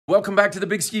Welcome back to the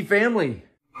Big Ski family.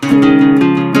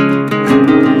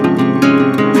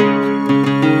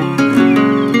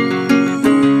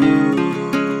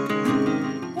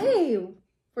 Hey,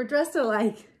 we're dressed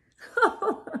alike.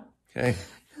 Okay,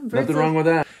 nothing wrong with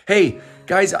that. Hey,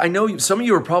 guys, I know some of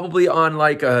you are probably on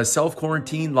like a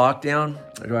self-quarantine lockdown.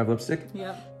 Do I have lipstick?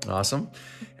 Yep. Awesome.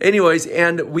 Anyways,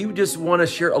 and we just want to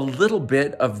share a little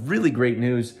bit of really great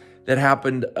news that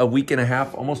happened a week and a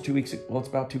half, almost 2 weeks. Well, it's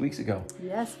about 2 weeks ago.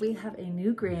 Yes, we have a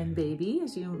new grandbaby,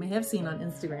 as you may have seen on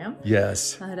Instagram.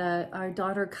 Yes. But our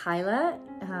daughter Kyla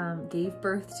gave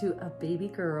birth to a baby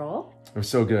girl. It was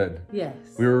so good. Yes.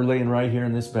 We were laying right here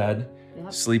in this bed,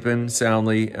 sleeping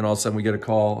soundly, and all of a sudden we get a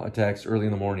call, a text early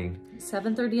in the morning.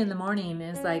 7:30 in the morning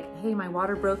is like, hey, my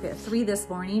water broke at 3 this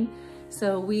morning.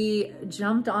 So we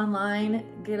jumped online,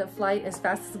 get a flight as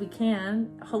fast as we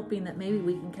can, hoping that maybe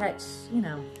we can catch, you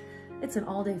know, it's an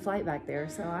all-day flight back there.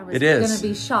 So I was going to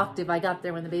be shocked if I got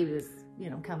there when the baby was,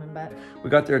 you know, coming back. We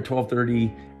got there at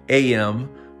 12:30 a.m.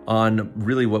 on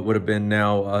really what would have been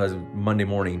now Monday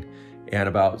morning. And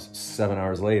about 7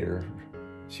 hours later,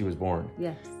 she was born.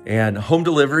 Yes. And home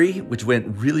delivery, which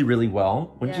went really, really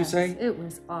well, wouldn't you say? It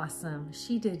was awesome.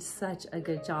 She did such a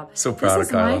good job. So proud of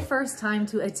Kyla. This is my first time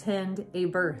to attend a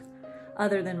birth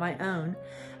other than my own.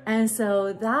 And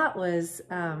so that was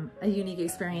a unique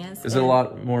experience. Is it a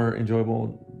lot more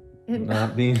enjoyable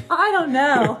not being? I don't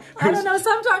know. I don't know.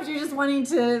 Sometimes you're just wanting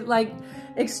to like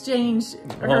exchange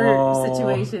her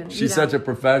situation. She's such a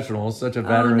professional, such a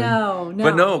veteran. Oh, no.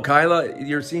 But no, Kyla,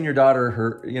 you're seeing your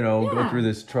daughter, go through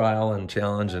this trial and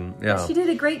challenge, and she did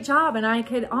a great job, and I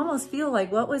could almost feel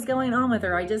like what was going on with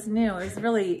her. I just knew. It was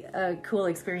really a cool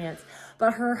experience.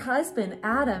 But her husband,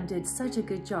 Adam, did such a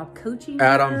good job coaching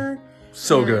her.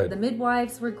 So good. The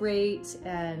midwives were great,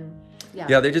 and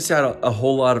they just had a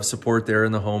whole lot of support there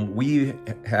in the home. We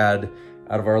had,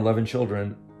 out of our 11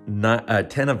 children,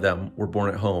 10 of them were born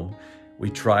at home. We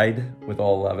tried with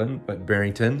all 11, but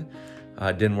Barrington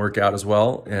didn't work out as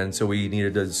well, and so we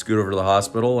needed to scoot over to the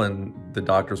hospital, and the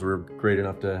doctors were great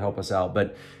enough to help us out.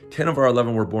 But 10 of our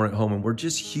 11 were born at home, and we're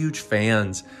just huge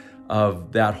fans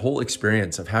of that whole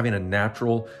experience of having a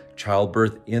natural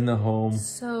childbirth in the home.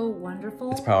 So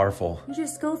wonderful. It's powerful. You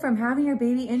just go from having your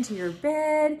baby into your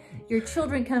bed, your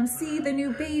children come see the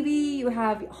new baby, you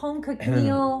have home-cooked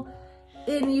meal,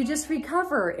 and you just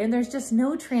recover. And there's just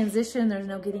no transition. There's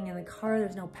no getting in the car.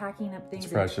 There's no packing up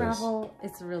things and travel.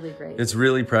 It's really great. It's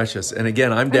really precious. And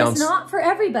again, I'm down. It's not for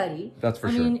everybody. That's for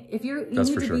sure. I mean, if you need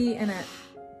to be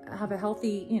have a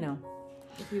healthy,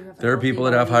 there are people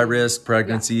that have high risk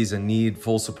pregnancies and need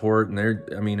full support, and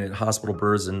at hospital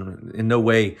births, and in no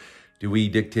way do we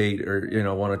dictate or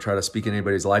want to try to speak in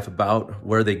anybody's life about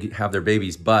where they have their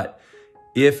babies. But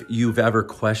if you've ever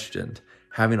questioned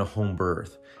having a home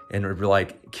birth and are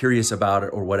like curious about it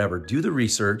or whatever, do the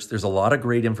research. There's a lot of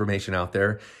great information out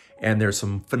there. And there's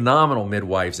some phenomenal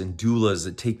midwives and doulas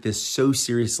that take this so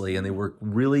seriously, and they work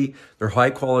they're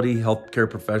high quality healthcare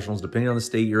professionals depending on the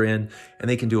state you're in, and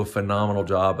they can do a phenomenal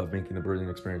job of making the birthing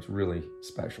experience really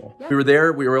special. Yeah. We were there,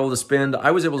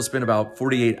 I was able to spend about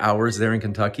 48 hours there in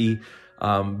Kentucky,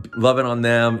 loving on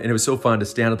them. And it was so fun to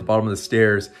stand at the bottom of the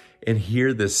stairs and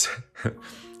hear this,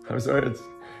 it's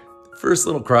first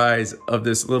little cries of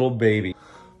this little baby.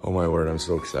 Oh my word, I'm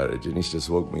so excited. Janice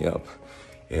just woke me up.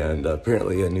 And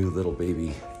apparently a new little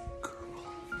baby girl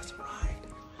has arrived.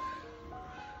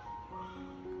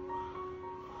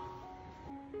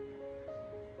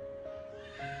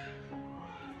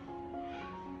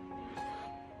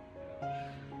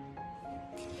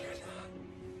 Can you hear that?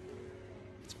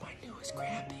 It's my newest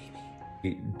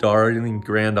grandbaby. Darling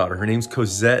granddaughter. Her name's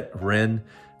Cosette Wren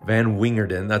Van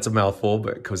Wingerden. That's a mouthful,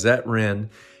 but Cosette Wren.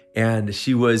 And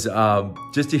she was,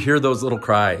 just to hear those little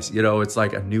cries, it's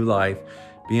like a new life.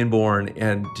 Being born,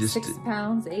 and just 6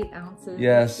 pounds, 8 ounces.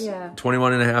 Yes. Yeah.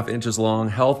 21.5 inches long,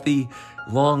 healthy,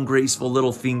 long, graceful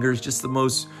little fingers, just the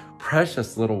most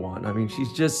precious little one. I mean,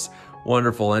 she's just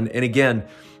wonderful. And again,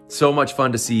 so much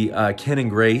fun to see Ken and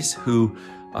Grace, who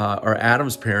are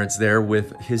Adam's parents, there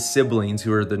with his siblings,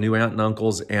 who are the new aunt and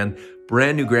uncles and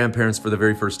brand new grandparents for the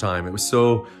very first time. It was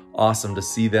so awesome to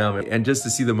see them, and just to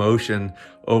see the emotion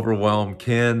overwhelm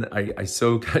Ken. I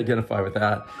so identify with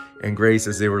that. And Grace,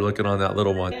 as they were looking on that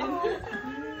little one. Yeah,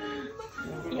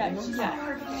 she's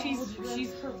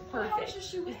perfect.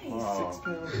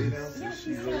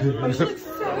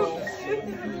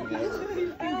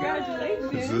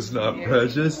 Congratulations. Is this not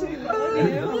precious?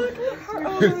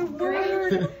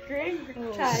 Great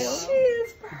child. She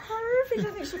is perfect. perfect.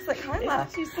 I think she looks like Kyla.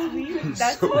 She's sweet.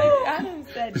 That's what Adam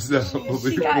said.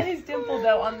 She got his dimple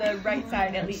though on the right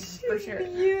side at least, for sure.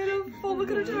 Beautiful.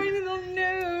 Look at her tiny little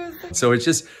nose. So it's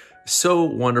just so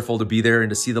wonderful to be there and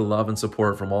to see the love and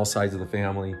support from all sides of the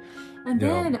family. And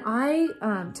then I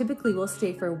typically will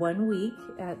stay for 1 week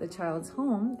at the child's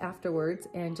home afterwards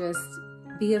and just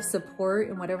be of support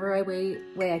in whatever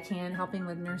way I can, helping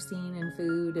with nursing and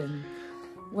food and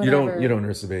whatever. You don't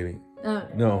nurse the baby.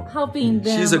 No. Helping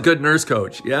them. She's a good nurse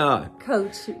coach. Yeah.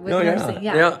 Coach with nursing.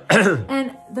 Yeah.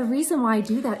 And the reason why I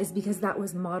do that is because that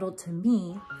was modeled to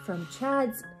me from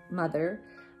Chad's mother,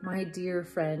 my dear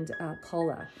friend,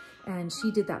 Paula. And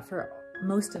she did that for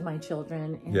most of my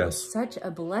children. And it was such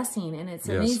a blessing. And it's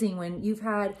amazing when you've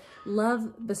had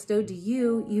love bestowed to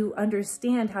you, you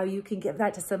understand how you can give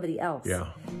that to somebody else. Yeah.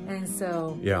 And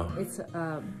so it's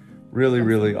really,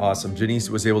 really awesome. Janice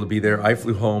was able to be there. I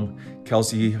flew home.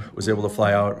 Kelsey was able to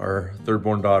fly out, our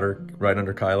third-born daughter, right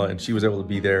under Kyla, and she was able to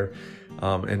be there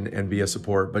and be a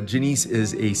support. But Janice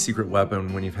is a secret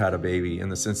weapon when you've had a baby, in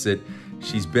the sense that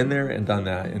she's been there and done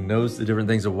that and knows the different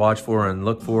things to watch for and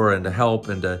look for and to help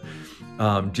and to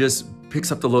just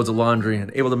picks up the loads of laundry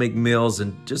and able to make meals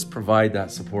and just provide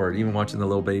that support, even watching the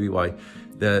little baby while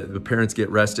the parents get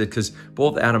rested, because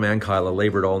both Adam and Kyla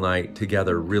labored all night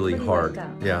together really hard.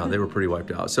 Yeah, they were pretty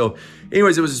wiped out. So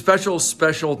anyways, it was a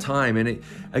special time. And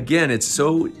again, it's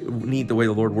so neat the way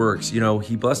the Lord works. You know,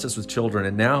 he blessed us with children,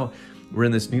 and now we're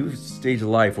in this new stage of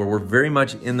life where we're very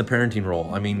much in the parenting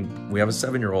role. I mean, we have a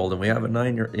 7-year-old and we have a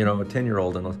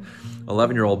 10-year-old and an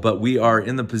 11-year-old, but we are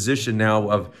in the position now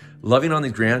of loving on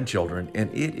these grandchildren,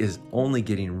 and it is only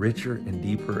getting richer and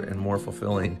deeper and more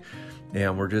fulfilling.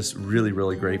 And we're just really,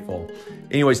 really grateful.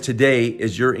 Anyways, today,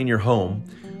 as you're in your home,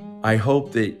 I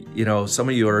hope that, you know, some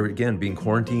of you are, again, being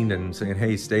quarantined and saying,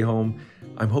 hey, stay home.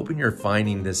 I'm hoping you're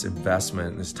finding this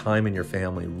investment, this time in your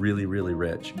family really, really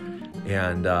rich.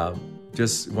 And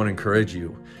just want to encourage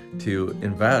you to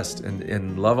invest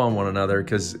and love on one another,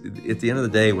 because at the end of the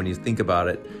day, when you think about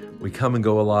it, we come and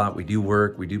go a lot, we do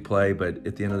work, we do play, but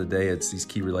at the end of the day, it's these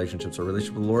key relationships: our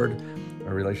relationship with the Lord,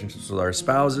 our relationships with our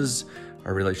spouses,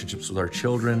 our relationships with our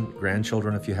children,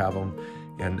 grandchildren if you have them,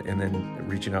 and then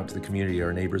reaching out to the community,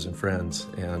 our neighbors and friends.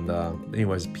 And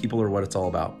anyways, people are what it's all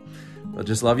about. But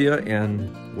just love you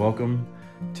and welcome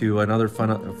to another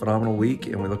phenomenal week,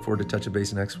 and we look forward to touching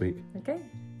base next week. Okay.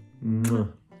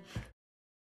 Mwah.